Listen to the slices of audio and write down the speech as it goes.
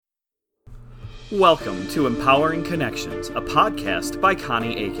Welcome to Empowering Connections, a podcast by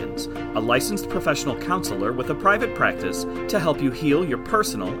Connie Akins, a licensed professional counselor with a private practice to help you heal your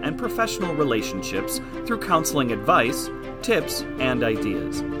personal and professional relationships through counseling advice, tips, and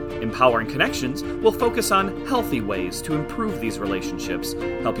ideas. Empowering Connections will focus on healthy ways to improve these relationships,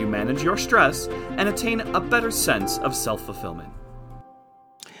 help you manage your stress, and attain a better sense of self-fulfillment.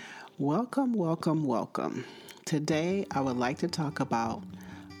 Welcome. Today, I would like to talk about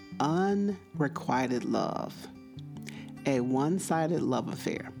unrequited love, a one-sided love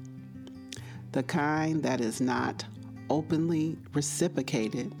affair, the kind that is not openly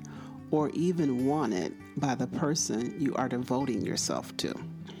reciprocated or even wanted by the person you are devoting yourself to.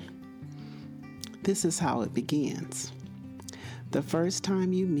 This is how it begins. The first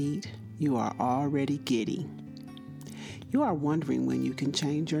time you meet, you are already giddy. You are wondering when you can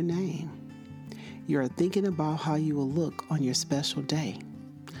change your name. You are thinking about how you will look on your special day,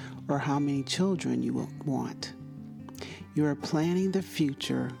 or how many children you will want. You are planning the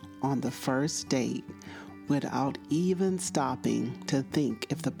future on the first date without even stopping to think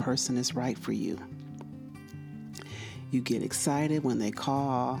if the person is right for you. You get excited when they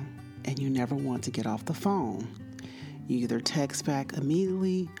call, and you never want to get off the phone. You either text back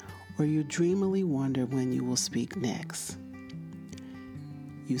immediately, or you dreamily wonder when you will speak next.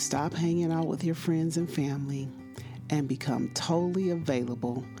 You stop hanging out with your friends and family and become totally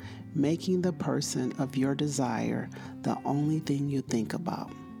available, making the person of your desire the only thing you think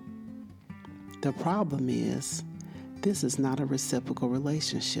about. The problem is, this is not a reciprocal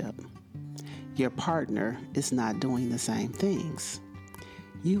relationship. Your partner is not doing the same things.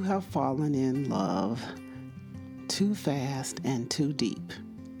 You have fallen in love too fast and too deep.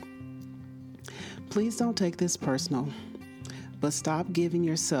 Please don't take this personal, but stop giving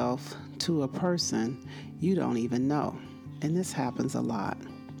yourself to a person you don't even know, and this happens a lot.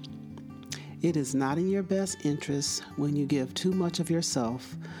 It is not in your best interest when you give too much of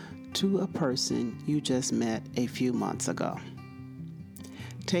yourself to a person you just met a few months ago.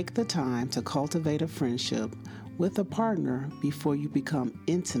 Take the time to cultivate a friendship with a partner before you become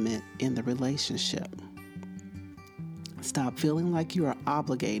intimate in the relationship. Stop feeling like you are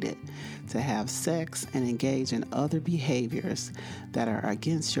obligated to have sex and engage in other behaviors that are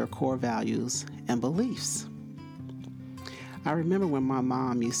against your core values and beliefs. I remember when my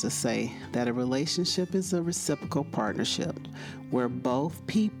mom used to say that a relationship is a reciprocal partnership where both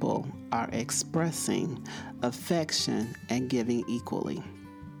people are expressing affection and giving equally.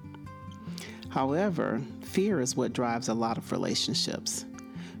 However, fear is what drives a lot of relationships.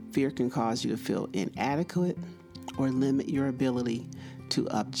 Fear can cause you to feel inadequate or limit your ability to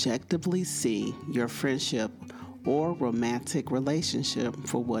objectively see your friendship or romantic relationship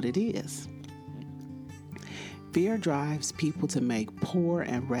for what it is. Fear drives people to make poor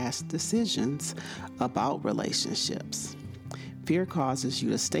and rash decisions about relationships. Fear causes you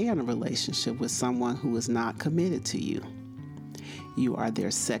to stay in a relationship with someone who is not committed to you. You are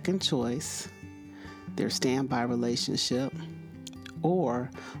their second choice, their standby relationship,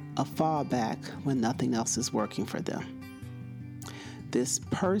 or a fallback when nothing else is working for them. This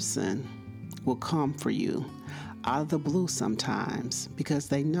person will come for you out of the blue sometimes because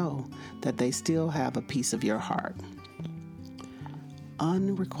they know that they still have a piece of your heart.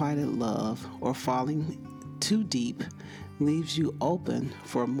 Unrequited love or falling too deep leaves you open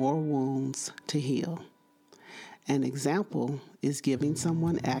for more wounds to heal. An example is giving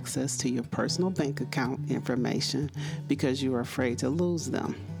someone access to your personal bank account information because you are afraid to lose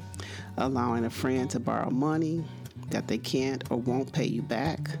them, allowing a friend to borrow money that they can't or won't pay you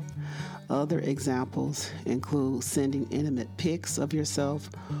back. Other examples include sending intimate pics of yourself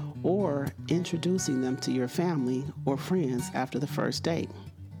or introducing them to your family or friends after the first date,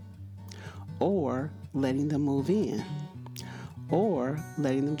 or letting them move in, or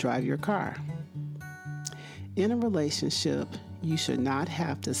letting them drive your car. In a relationship, you should not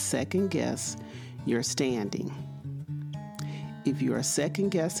have to second-guess your standing. If you are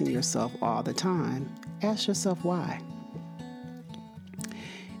second-guessing yourself all the time, ask yourself why.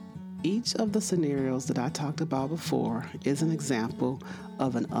 Each of the scenarios that I talked about before is an example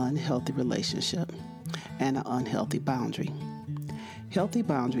of an unhealthy relationship and an unhealthy boundary. Healthy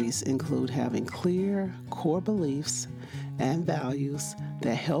boundaries include having clear core beliefs and values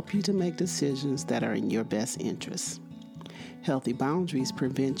that help you to make decisions that are in your best interests. Healthy boundaries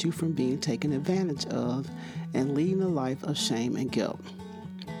prevent you from being taken advantage of and leading a life of shame and guilt.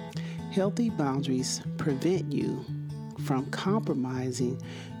 Healthy boundaries prevent you from compromising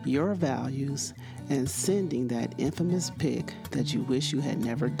your values and sending that infamous pic that you wish you had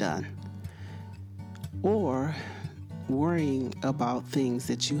never done, or worrying about things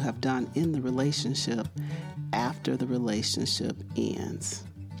that you have done in the relationship after the relationship ends.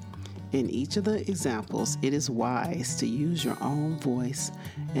 In each of the examples, it is wise to use your own voice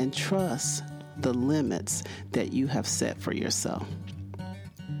and trust the limits that you have set for yourself.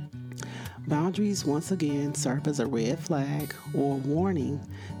 Boundaries, once again, serve as a red flag or warning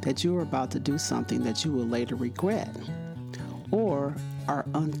that you are about to do something that you will later regret or are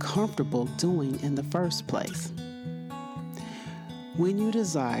uncomfortable doing in the first place. When you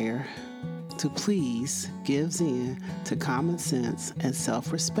desire to please gives in to common sense and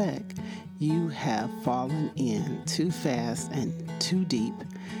self-respect, you have fallen in too fast and too deep,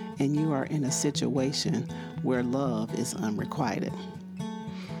 and you are in a situation where love is unrequited.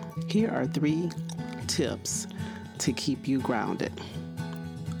 Here are 3 tips to keep you grounded.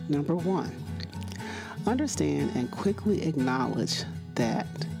 Number 1, understand and quickly acknowledge that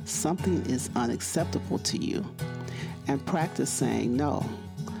something is unacceptable to you, and practice saying no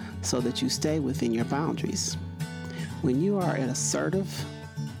so that you stay within your boundaries. When you are assertive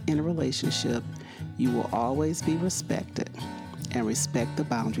in a relationship, you will always be respected and respect the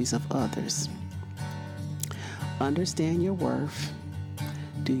boundaries of others. Understand your worth.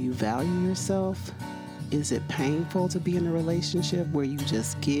 Do you value yourself? Is it painful to be in a relationship where you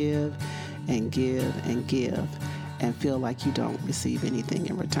just give and give and give and feel like you don't receive anything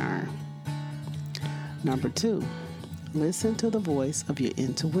in return? Number 2, listen to the voice of your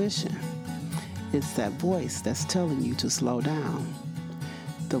intuition. It's that voice that's telling you to slow down.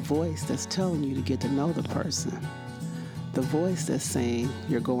 The voice that's telling you to get to know the person. The voice that's saying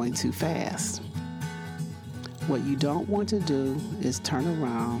you're going too fast. What you don't want to do is turn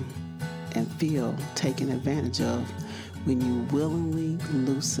around and feel taken advantage of when you willingly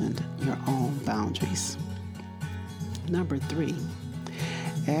loosened your own boundaries. Number 3,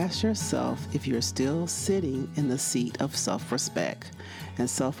 ask yourself if you're still sitting in the seat of self-respect. And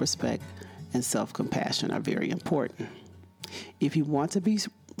self-respect and self-compassion are very important. If you want to be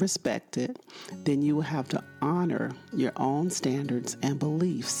respected, then you will have to honor your own standards and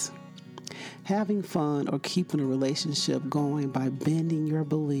beliefs. Having fun or keeping a relationship going by bending your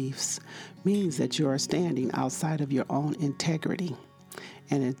beliefs means that you are standing outside of your own integrity.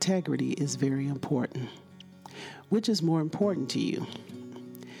 And integrity is very important. Which is more important to you?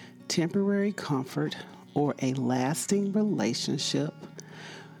 Temporary comfort or a lasting relationship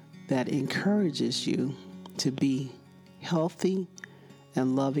that encourages you to be healthy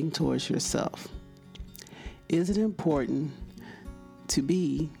and loving towards yourself? Is it important to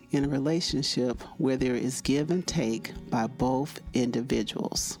be in a relationship where there is give and take by both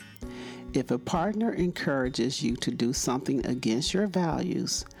individuals? If a partner encourages you to do something against your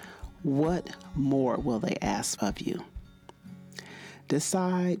values, what more will they ask of you?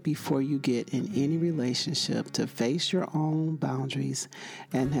 Decide before you get in any relationship to face your own boundaries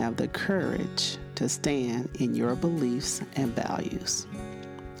and have the courage to stand in your beliefs and values.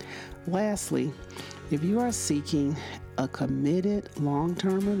 Lastly, if you are seeking a committed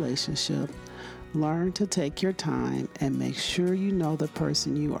long-term relationship, learn to take your time and make sure you know the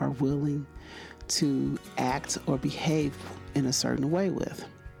person you are willing to act or behave in a certain way with.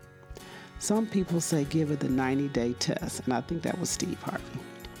 Some people say give it the 90-day test, and I think that was Steve Harvey,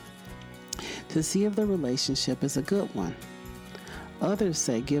 to see if the relationship is a good one. Others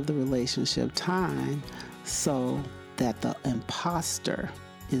say give the relationship time so that the imposter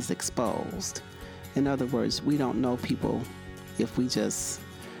is exposed. In other words, we don't know people if we just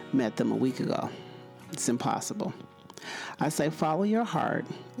met them a week ago. It's impossible. I say follow your heart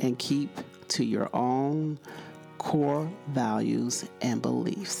and keep to your own core values and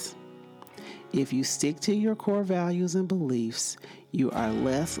beliefs. If you stick to your core values and beliefs, you are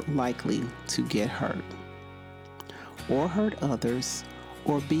less likely to get hurt or hurt others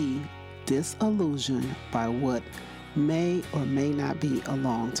or be disillusioned by what may or may not be a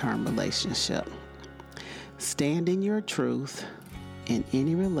long-term relationship. Stand in your truth in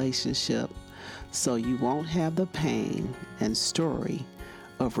any relationship so you won't have the pain and story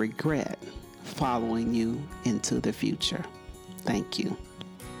of regret following you into the future. Thank you.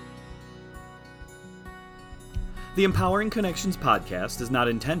 The Empowering Connections podcast is not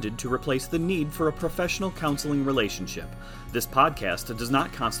intended to replace the need for a professional counseling relationship. This podcast does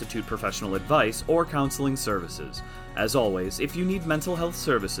not constitute professional advice or counseling services. As always, if you need mental health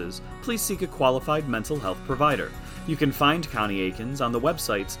services, please seek a qualified mental health provider. You can find Connie Akins on the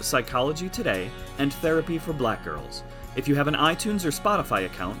websites Psychology Today and Therapy for Black Girls. If you have an iTunes or Spotify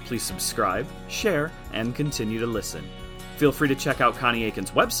account, please subscribe, share, and continue to listen. Feel free to check out Connie Akins'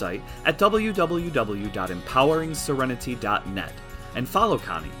 website at www.empoweringserenity.net and follow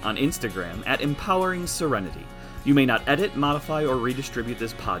Connie on Instagram at EmpoweringSerenity. You may not edit, modify, or redistribute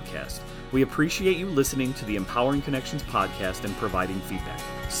this podcast. We appreciate you listening to the Empowering Connections podcast and providing feedback.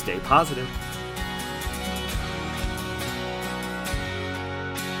 Stay positive.